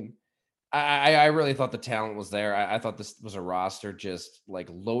 2015. I really thought the talent was there. I thought this was a roster just like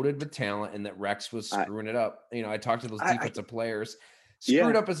loaded with talent, and that Rex was screwing it up. I talked to those defensive players.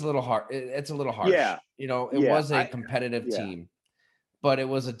 Screwed up is a little hard. It's a little harsh. Yeah. It was a competitive team, but it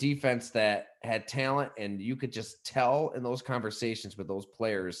was a defense that had talent, and you could just tell in those conversations with those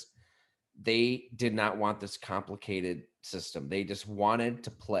players, they did not want this complicated system. They just wanted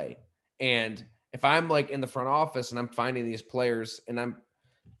to play. And if I'm like in the front office and I'm finding these players and I'm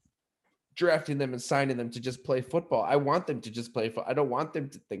drafting them and signing them to just play football, I want them to just play football. I don't want them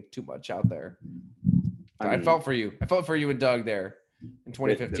to think too much out there. I felt for you. I felt for you and Doug there in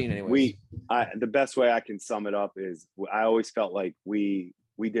 2015 anyways. The best way I can sum it up is I always felt like we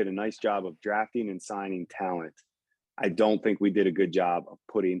did a nice job of drafting and signing talent. I don't think we did a good job of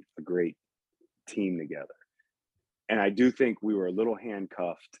putting a great team together. And I do think we were a little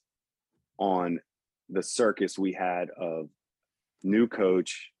handcuffed on the circus we had of new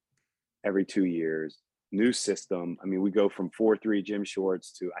coach every 2 years, new system. I mean, we go from 4-3 Jim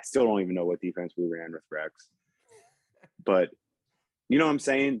Shorts to, I still don't even know what defense we ran with Rex. But you know what I'm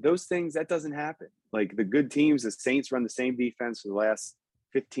saying? Those things, that doesn't happen. Like the good teams, the Saints run the same defense for the last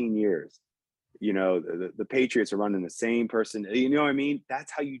 15 years. The Patriots are running the same person. You know what I mean?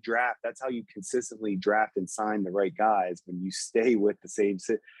 That's how you draft. That's how you consistently draft and sign the right guys, when you stay with the same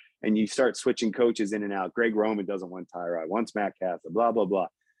and you start switching coaches in and out. Greg Roman doesn't want Tyrod, wants Matt Castle, blah, blah, blah.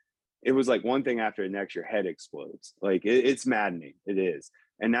 It was like one thing after the next, your head explodes. Like it's maddening. It is.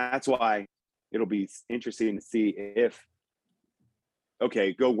 And that's why it'll be interesting to see if,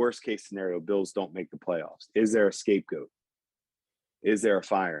 okay, go worst case scenario, Bills don't make the playoffs. Is there a scapegoat? Is there a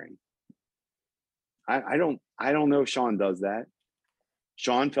firing? I don't know if Sean does that.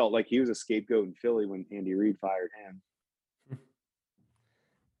 Sean felt like he was a scapegoat in Philly when Andy Reid fired him.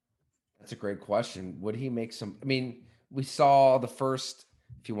 That's a great question. Would he make some? I mean, we saw the first,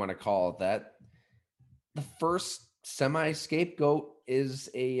 if you want to call it that, the first semi-scapegoat is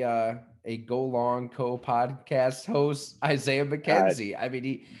a Go Long co-podcast host, Isaiah McKenzie. I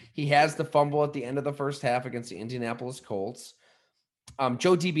mean, he has the fumble at the end of the first half against the Indianapolis Colts.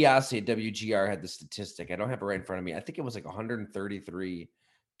 Joe DiBiase at WGR had the statistic. I don't have it right in front of me. I think it was like 133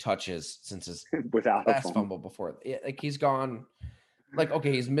 touches since his without last fumble before. Like he's gone. Like,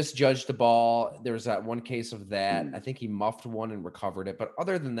 okay, he's misjudged the ball. There was that one case of that. I think he muffed one and recovered it. But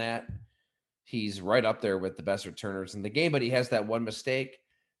other than that, he's right up there with the best returners in the game. But he has that one mistake,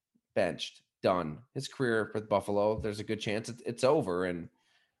 benched, done. His career with Buffalo, there's a good chance it's over. And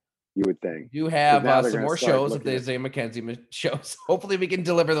you would think. You have some more shows at the Isaiah McKenzie shows. Hopefully we can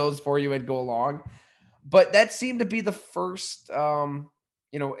deliver those for you and go along. But that seemed to be the first, in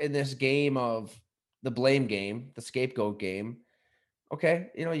this game of the blame game, the scapegoat game. Okay,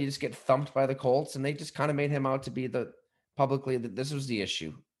 you just get thumped by the Colts, and they just kind of made him out to be publicly that this was the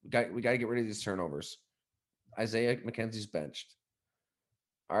issue. We got to get rid of these turnovers. Isaiah McKenzie's benched.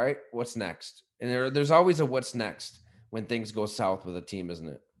 All right, what's next? And there's always a what's next when things go south with a team, isn't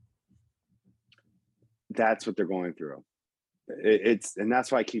it? That's what they're going through. And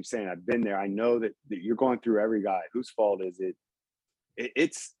that's why I keep saying I've been there. I know that you're going through every guy. Whose fault is it?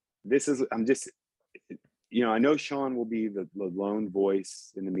 I know Sean will be the lone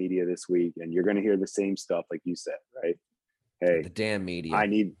voice in the media this week, and you're going to hear the same stuff like you said, right? Hey, the damn media.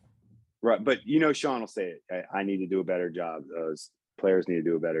 But Sean will say it. I need to do a better job. Those players need to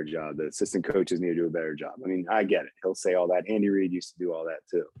do a better job. The assistant coaches need to do a better job. I mean, I get it. He'll say all that. Andy Reid used to do all that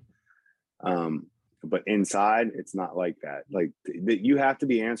too. But inside, it's not like that. Like you have to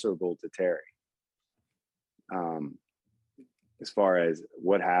be answerable to Terry. As far as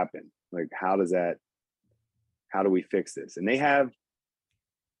what happened, like how does that How do we fix this? And they have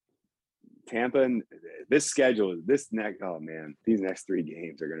Tampa, and this schedule, these next 3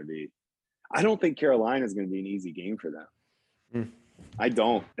 games are going to be, I don't think Carolina is going to be an easy game for them. I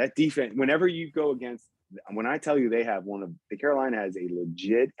don't. That defense, whenever you go against, when I tell you the Carolina has a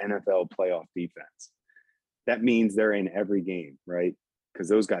legit NFL playoff defense, that means they're in every game, right? Because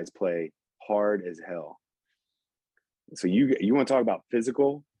those guys play hard as hell. So you want to talk about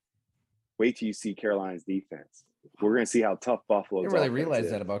physical? Wait till you see Carolina's defense. We're going to see how tough Buffalo's. I didn't really realize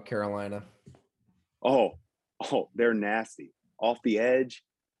that about Carolina. Oh, they're nasty. Off the edge,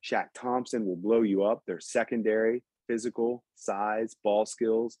 Shaq Thompson will blow you up. Their secondary, physical, size, ball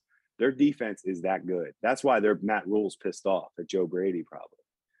skills. Their defense is that good. That's why Matt Rule's pissed off at Joe Brady probably,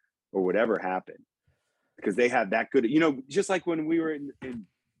 or whatever happened, because they have that good. Just like when we were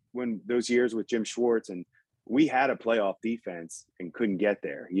when those years with Jim Schwartz, and we had a playoff defense and couldn't get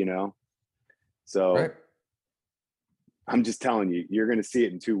there. So Right. I'm just telling you, you're going to see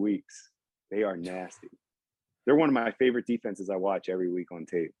it in 2 weeks. They are nasty. They're one of my favorite defenses I watch every week on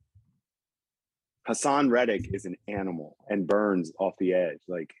tape. Hassan Reddick is an animal, and Burns off the edge.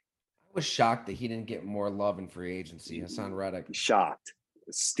 Like, I was shocked that he didn't get more love in free agency. Hassan Reddick. Shocked.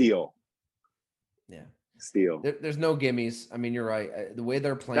 Steal. Yeah. Steal. There's no gimmies. I mean, you're right. The way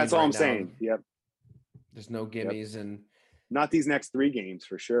they're playing. That's all right I'm now, saying. Yep. There's no gimmies, and not these next 3 games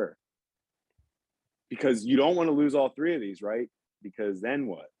for sure. Because you don't want to lose all 3 of these, right? Because then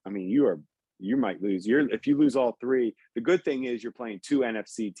what? I mean, you might lose. If you lose all 3, the good thing is you're playing 2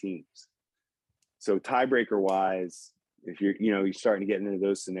 NFC teams. So tiebreaker wise, if you're starting to get into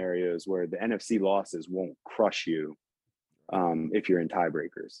those scenarios where the NFC losses won't crush you if you're in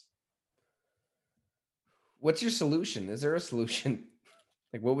tiebreakers. what's your solution? Is there a solution?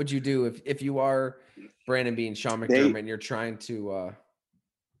 Like, what would you do if you are Brandon Beane, Sean McDermott, and you're trying to?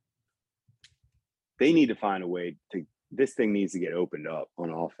 They need to find a way to. This thing needs to get opened up on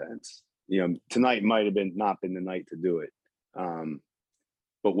offense. Tonight might have not been the night to do it.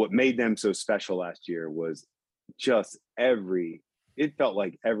 But what made them so special last year was just it felt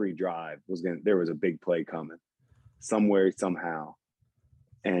like every drive there was a big play coming somewhere, somehow.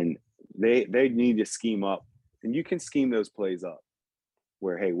 And they need to scheme up, and you can scheme those plays up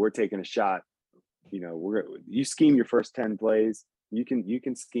where, hey, we're taking a shot. You scheme your first 10 plays, you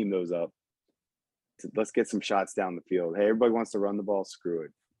can scheme those up. Let's get some shots down the field. Hey, everybody wants to run the ball, screw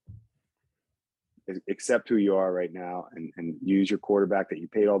it. Accept who you are right now and use your quarterback that you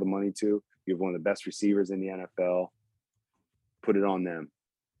paid all the money to. You have one of the best receivers in the NFL. Put it on them.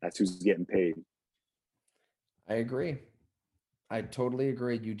 That's who's getting paid. I agree. I totally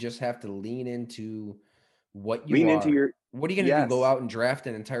agree. You just have to lean into what you Into your. What are you going to do? Go out and draft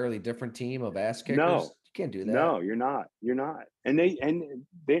an entirely different team of ass kickers? No, you can't do that. No, you're not. You're not.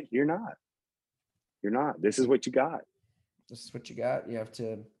 You're not. You're not. This is what you got. This is what you got. You have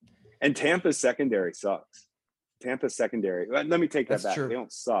to. And Tampa's secondary sucks. Tampa's secondary. Let me take that back. True. They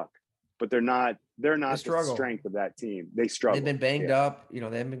don't suck, but they're not the strength of that team. They struggle. They've been banged up. They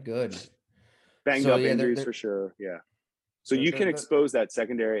haven't been good. Banged up injuries for sure. Yeah. So you can expose that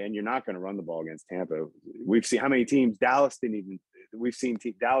secondary, and you're not going to run the ball against Tampa. We've seen how many teams. Dallas didn't even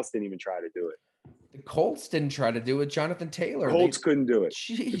try to do it. The Colts didn't try to do it. Jonathan Taylor. Colts couldn't do it.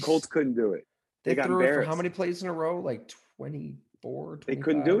 Jeez. The Colts couldn't do it. They got threw it embarrassed. For how many plays in a row? Like 24, 25? They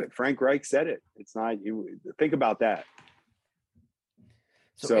couldn't do it. Frank Reich said it. It's not. You think about that.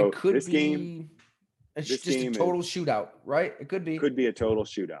 So it could this be. Game, it's just a total shootout, right? It could be. Could be a total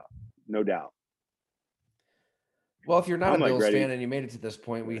shootout, no doubt. Well, if you're not a Bills fan and you made it to this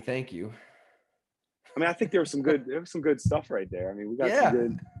point, we thank you. I mean, I think there was some good stuff right there. I mean, we got some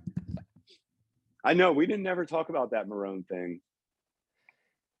good. I know we didn't never talk about that Marone thing.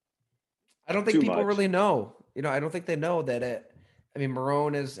 I don't think people really know. I don't think they know that it. I mean,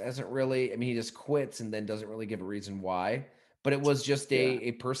 Marone hasn't really. I mean, he just quits and then doesn't really give a reason why. But it was just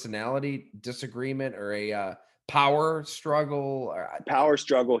a personality disagreement or a power struggle. Power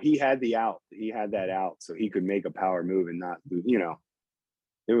struggle. He had the out. He had that out, so he could make a power move and not.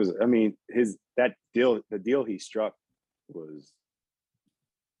 It was. I mean, the deal he struck was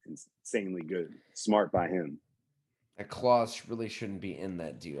insanely good. Smart by him. That clause really shouldn't be in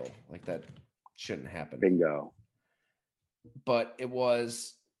that deal. Like, that shouldn't happen. Bingo. But it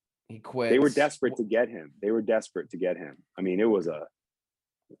was. He quit. They were desperate to get him. I mean, it was a.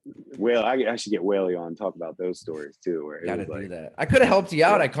 Well, I should get Whaley on and talk about those stories too. Where gotta do that. I could have helped you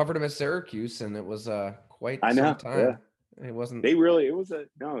out. I covered him at Syracuse, and it was quite some time. Yeah. It wasn't. It was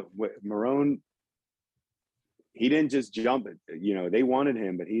Marone. He didn't just jump it. They wanted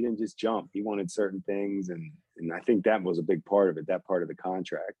him, but he didn't just jump. He wanted certain things, and I think that was a big part of it. That part of the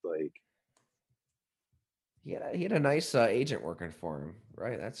contract, like. He had a nice agent working for him,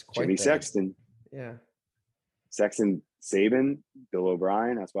 right? That's quite Jimmy the, Sexton. Yeah. Sexton, Saban, Bill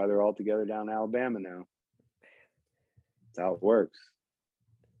O'Brien. That's why they're all together down in Alabama now. That's how it works.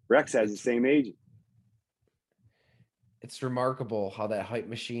 Rex has the same agent. It's remarkable how that hype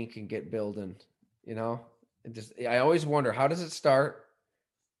machine can get building, you know? I always wonder, how does it start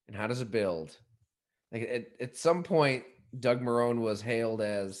and how does it build? Like at some point, Doug Marrone was hailed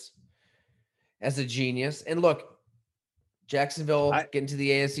as a genius. And look, Jacksonville getting to the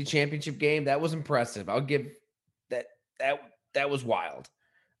AFC Championship game, that was impressive. I'll give that was wild.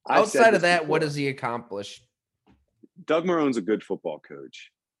 Outside of that, what does he accomplish? Doug Marrone's a good football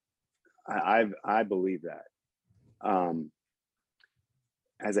coach. I believe that.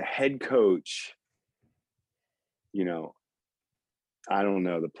 As a head coach, you know, I don't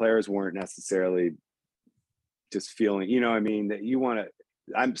know. The players weren't necessarily just feeling, you know what I mean, that you want to.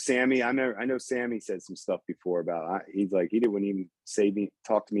 I'm Sammy. I know Sammy said some stuff before about. He's like, wouldn't even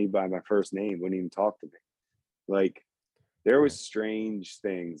talk to me by my first name. Wouldn't even talk to me. Like, there was strange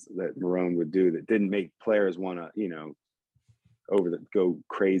things that Marrone would do that didn't make players want to, you know, go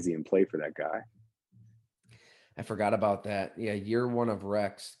crazy and play for that guy. I forgot about that. Yeah, year one of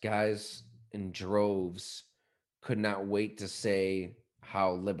Rex, guys in droves could not wait to say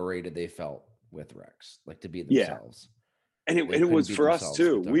how liberated they felt with Rex, like to be themselves. And it was for us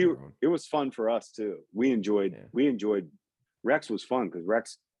too. It was fun for us too. We enjoyed Rex was fun because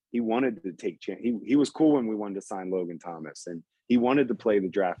Rex, he wanted to take chance. He was cool when we wanted to sign Logan Thomas, and he wanted to play the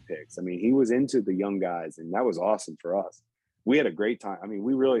draft picks. I mean, he was into the young guys, and that was awesome for us. We had a great time. I mean,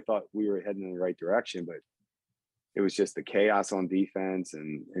 we really thought we were heading in the right direction, but it was just the chaos on defense,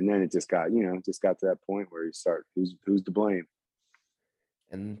 and then it just got to that point where you start who's to blame.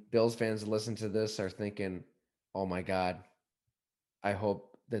 And Bills fans that listen to this are thinking, "Oh my God, I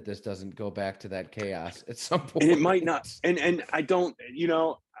hope that this doesn't go back to that chaos at some point." And it might not. And I don't,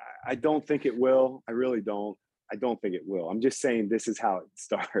 I don't think it will. I really don't. I don't think it will. I'm just saying this is how it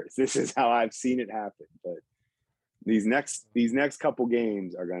starts. This is how I've seen it happen. But these next couple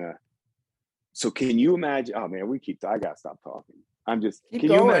games are gonna. So can you imagine? Oh man, I gotta stop talking. Can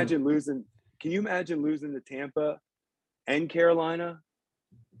you imagine losing to Tampa and Carolina?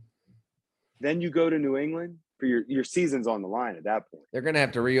 Then you go to New England for your season's on the line at that point. They're gonna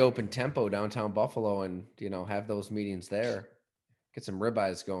have to reopen Tempo downtown Buffalo and have those meetings there. Get some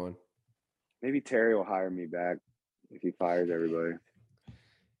ribeyes going. Maybe Terry will hire me back if he fires everybody.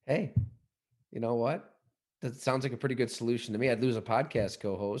 Hey, you know what? That sounds like a pretty good solution to me. I'd lose a podcast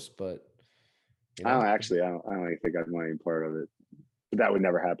co-host, but I don't even think I'd want any part of it. But that would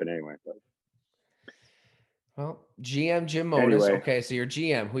never happen anyway. But. Well, GM Jim Monis. Anyway. Okay, so your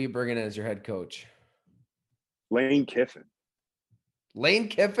GM, who you bringing in as your head coach? Lane Kiffin. Lane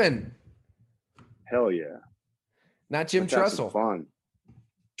Kiffin. Hell yeah. Not Jim Tressel. Fun.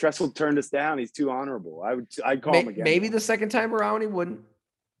 Tressel turned us down. He's too honorable. I'd call him again. Maybe the second time around he wouldn't.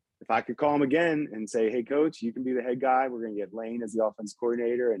 If I could call him again and say, "Hey, coach, you can be the head guy. We're going to get Lane as the offensive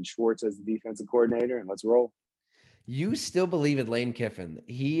coordinator and Schwartz as the defensive coordinator, and let's roll." You still believe in Lane Kiffin.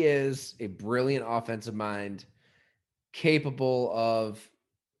 He is a brilliant offensive mind, capable of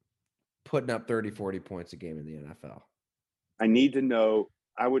putting up 30, 40 points a game in the NFL. I need to know.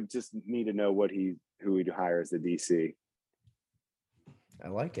 I would just need to know who he'd hire as the DC. I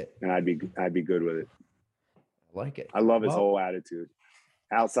like it. And I'd be good with it. I like it. I love his whole attitude.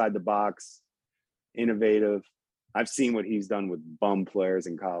 Outside the box, innovative. I've seen what he's done with bum players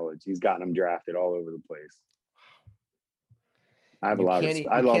in college. He's gotten them drafted all over the place. I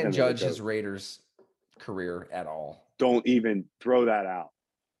can't judge his Raiders career at all. Don't even throw that out.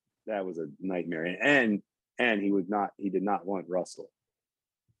 That was a nightmare. And he did not want Russell.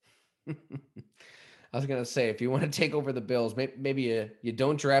 I was gonna say, if you want to take over the Bills, maybe you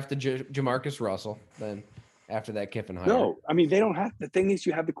don't draft the Jamarcus Russell then after that Kiffin hire. No, I mean they don't have. The thing is,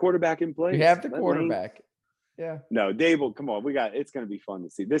 you have the quarterback in place. You have the quarterback. Yeah. No, Dable, come on, it's going to be fun to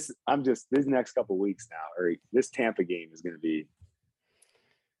see this. This next couple of weeks now, or this Tampa game is going to be.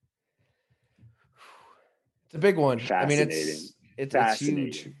 It's a big one. Fascinating. I mean, it's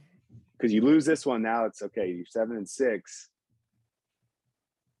huge. Because you lose this one, now it's okay. You're 7-6.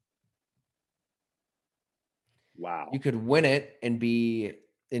 Wow. You could win it and be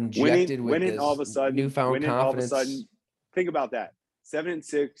injected with this all of a sudden, newfound confidence. All of a sudden, think about that.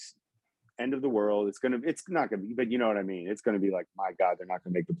 7-6, end of the world. It's not gonna be, but you know what I mean. It's gonna be like, my God, they're not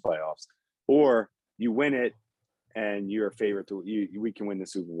gonna make the playoffs. Or you win it and you're a favorite we can win the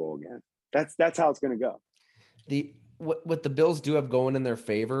Super Bowl again. That's how it's gonna go. What the Bills do have going in their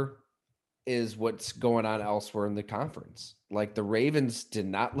favor is what's going on elsewhere in the conference. Like the Ravens did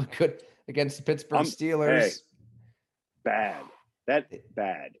not look good against the Pittsburgh Steelers. Hey, bad.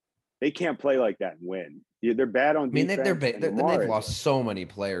 Bad. They can't play like that and win. They're bad on defense. They've lost so many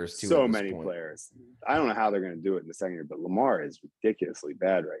players too. So many players. I don't know how they're going to do it in the second year, but Lamar is ridiculously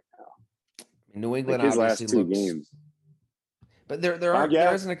bad right now. New England his obviously last two looks, games. But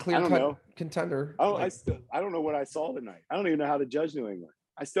there isn't a clear-cut contender. I don't know what I saw tonight. I don't even know how to judge New England.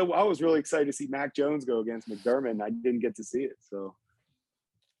 I was really excited to see Mac Jones go against McDermott, and I didn't get to see it. So,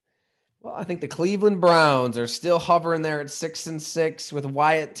 well, I think the Cleveland Browns are still hovering there at 6-6 with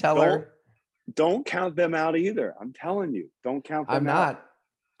Wyatt Teller. Don't count them out either. I'm telling you, don't count them out. I'm not.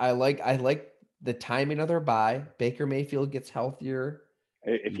 I like the timing of their bye. Baker Mayfield gets healthier.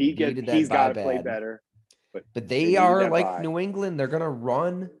 If he's got to play better. But they are like New England. They're gonna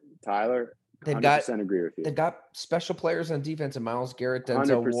run. Tyler, 100% agree with you. They've got special players on defense, and Myles Garrett,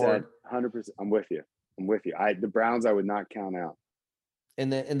 Denzel 100%, Ward. 100%. I'm with you. The Browns I would not count out.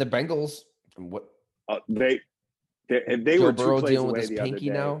 And the Bengals. What? If they Joe were Burrow two plays dealing with away his the other pinky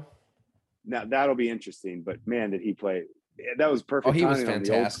day. now. Now that'll be interesting. But man, did he play? That was perfect. Oh, he was timing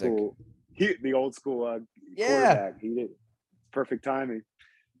fantastic. On the old school quarterback. He did perfect timing.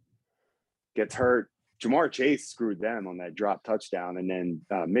 Gets hurt. Jamar Chase screwed them on that drop touchdown, and then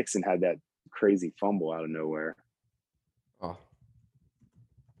Mixon had that crazy fumble out of nowhere. Oh,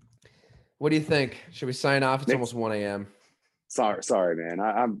 what do you think? Should we sign off? It's almost 1 a.m. Sorry, man.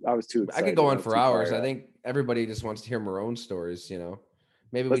 I was too excited. I could go on for hours. I think everybody just wants to hear Marone stories.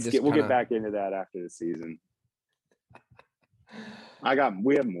 Maybe we'll get back into that after the season.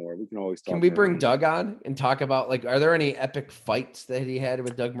 We have more. We can always talk. Can we bring Doug on and talk about are there any epic fights that he had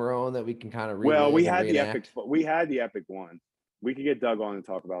with Doug Marone that we can kind of relive? Well, we had the epic one. We could get Doug on and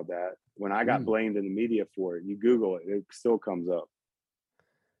talk about that. When I got blamed in the media for it, you Google it, it still comes up.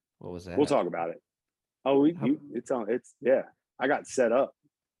 What was that? We'll talk about it. Oh, I got set up.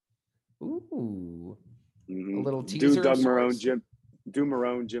 Ooh. Mm-hmm. A little teaser. Do Doug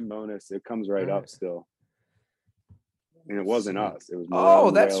Marone, Jim Bonus. It comes right up still. And it wasn't us. It was Marone.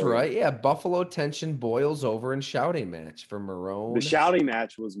 Oh, that's right. Yeah. Buffalo tension boils over in shouting match for Marone. The shouting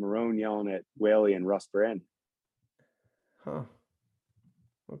match was Marone yelling at Whaley and Russ Brand. Huh.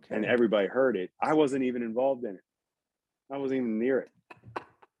 Okay. And everybody heard it. I wasn't even involved in it. I wasn't even near it.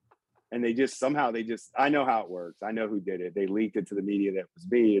 And I know how it works. I know who did it. They leaked it to the media that it was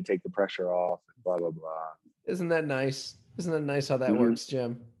me to take the pressure off, and blah, blah, blah. Isn't that nice? Isn't that nice how that works,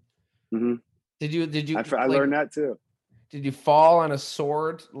 Jim? Mm-hmm. Did you? I learned that too. Did you fall on a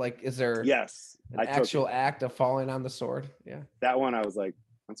sword? Is there an actual act of falling on the sword? Yeah. That one I was like,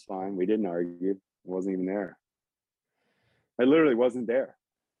 that's fine. We didn't argue. I wasn't even there. I literally wasn't there.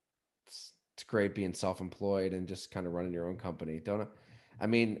 It's great being self-employed and just kind of running your own company.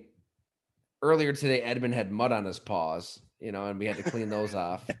 Earlier today, Edmund had mud on his paws, and we had to clean those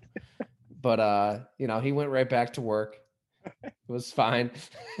off. But, he went right back to work. It was fine.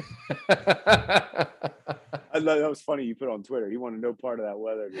 I thought that was funny. You put on Twitter. He wanted no part of that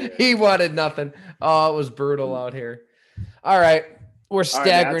weather today. He wanted nothing. Oh, it was brutal out here. All right. We're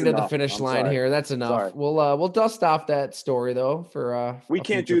staggering to the finish line here. That's enough. Sorry. We'll dust off that story though for we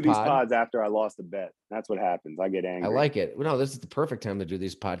can't do these pods after I lost a bet. That's what happens. I get angry. I like it. No, this is the perfect time to do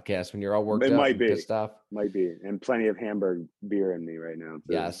these podcasts when you're all worked up and pissed off. Might be. And plenty of Hamburg beer in me right now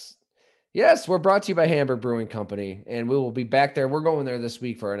too. Yes, we're brought to you by Hamburg Brewing Company, and we will be back there. We're going there this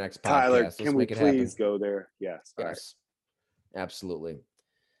week for our next podcast. Tyler, can we please go there? Yes. Yes. Absolutely.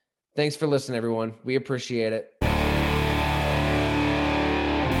 Thanks for listening, everyone. We appreciate it.